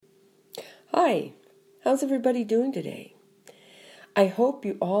Hi, how's everybody doing today? I hope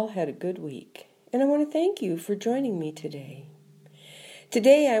you all had a good week, and I want to thank you for joining me today.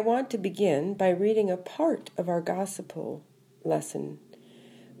 Today I want to begin by reading a part of our gospel lesson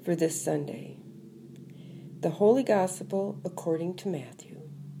for this Sunday. The Holy Gospel according to Matthew.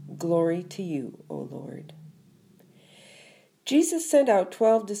 Glory to you, O Lord. Jesus sent out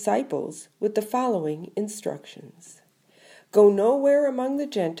 12 disciples with the following instructions. Go nowhere among the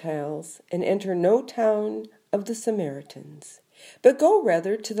Gentiles, and enter no town of the Samaritans, but go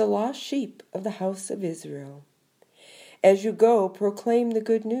rather to the lost sheep of the house of Israel. As you go, proclaim the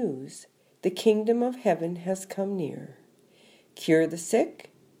good news. The kingdom of heaven has come near. Cure the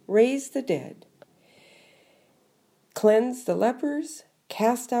sick, raise the dead, cleanse the lepers,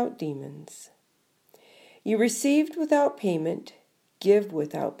 cast out demons. You received without payment, give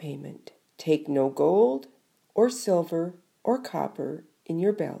without payment. Take no gold or silver or copper in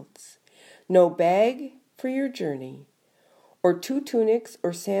your belts, no bag for your journey, or 2 tunics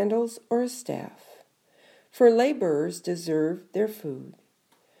or sandals or a staff, for laborers deserve their food.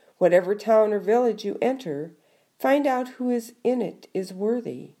 Whatever town or village you enter, find out who is in it is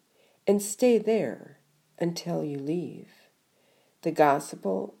worthy, and stay there until you leave. The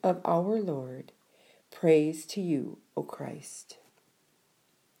Gospel of our Lord. Praise to you, O Christ.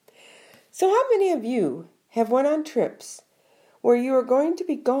 So how many of you have went on trips where you are going to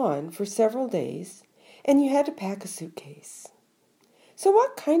be gone for several days and you had to pack a suitcase? So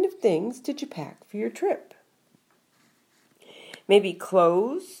what kind of things did you pack for your trip? Maybe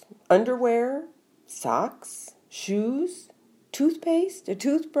clothes, underwear, socks, shoes, toothpaste, a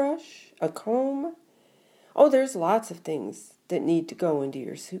toothbrush, a comb. Oh, there's lots of things that need to go into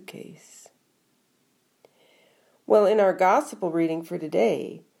your suitcase. Well, in our gospel reading for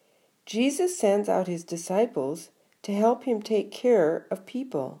today, Jesus sends out his disciples to help him take care of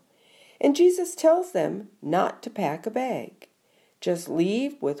people. And Jesus tells them not to pack a bag. Just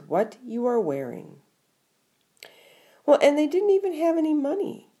leave with what you are wearing. Well, and they didn't even have any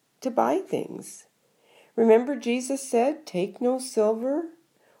money to buy things. Remember, Jesus said, take no silver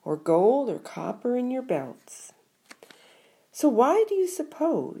or gold or copper in your belts. So why do you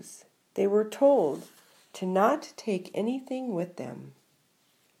suppose they were told to not take anything with them?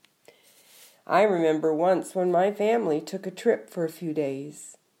 I remember once when my family took a trip for a few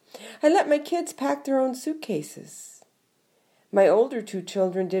days. I let my kids pack their own suitcases. My older 2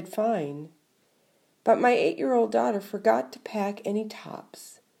 children did fine, but my 8-year-old daughter forgot to pack any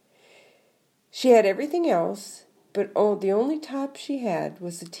tops. She had everything else, but the only top she had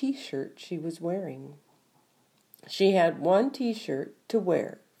was the t-shirt she was wearing. She had 1 t-shirt to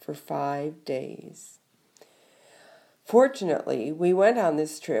wear for 5 days. Fortunately, we went on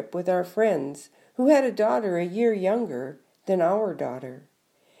this trip with our friends who had a daughter a year younger than our daughter,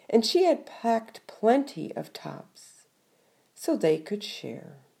 and she had packed plenty of tops so they could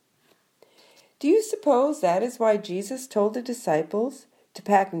share. Do you suppose that is why Jesus told the disciples to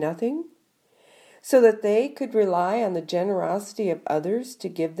pack nothing? So that they could rely on the generosity of others to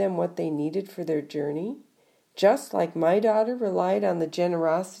give them what they needed for their journey, just like my daughter relied on the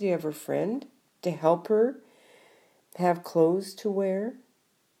generosity of her friend to help her have clothes to wear?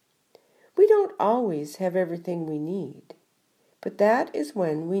 We don't always have everything we need, but that is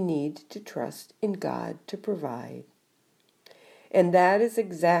when we need to trust in God to provide. And that is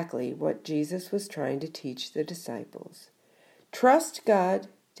exactly what Jesus was trying to teach the disciples. Trust God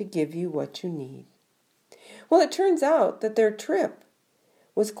to give you what you need. Well, it turns out that their trip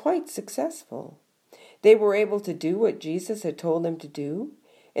was quite successful. They were able to do what Jesus had told them to do,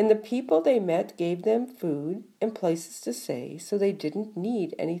 and the people they met gave them food and places to stay, so they didn't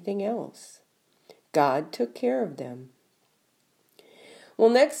need anything else. God took care of them. Well,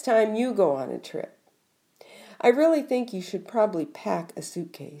 next time you go on a trip, I really think you should probably pack a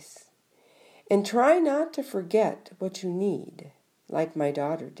suitcase. And try not to forget what you need, like my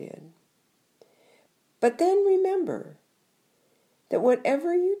daughter did. But then remember that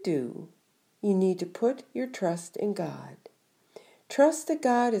whatever you do, you need to put your trust in God. Trust that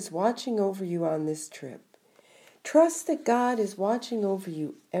God is watching over you on this trip. Trust that God is watching over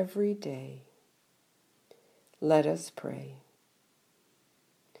you every day. Let us pray.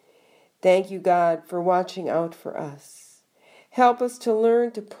 Thank you, God, for watching out for us. Help us to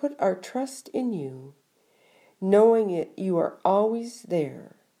learn to put our trust in you, knowing it you are always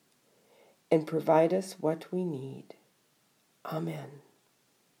there, and provide us what we need. Amen.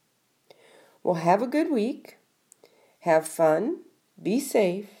 Well, have a good week. Have fun. Be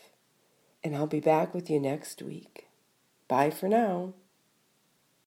safe. And I'll be back with you next week. Bye for now.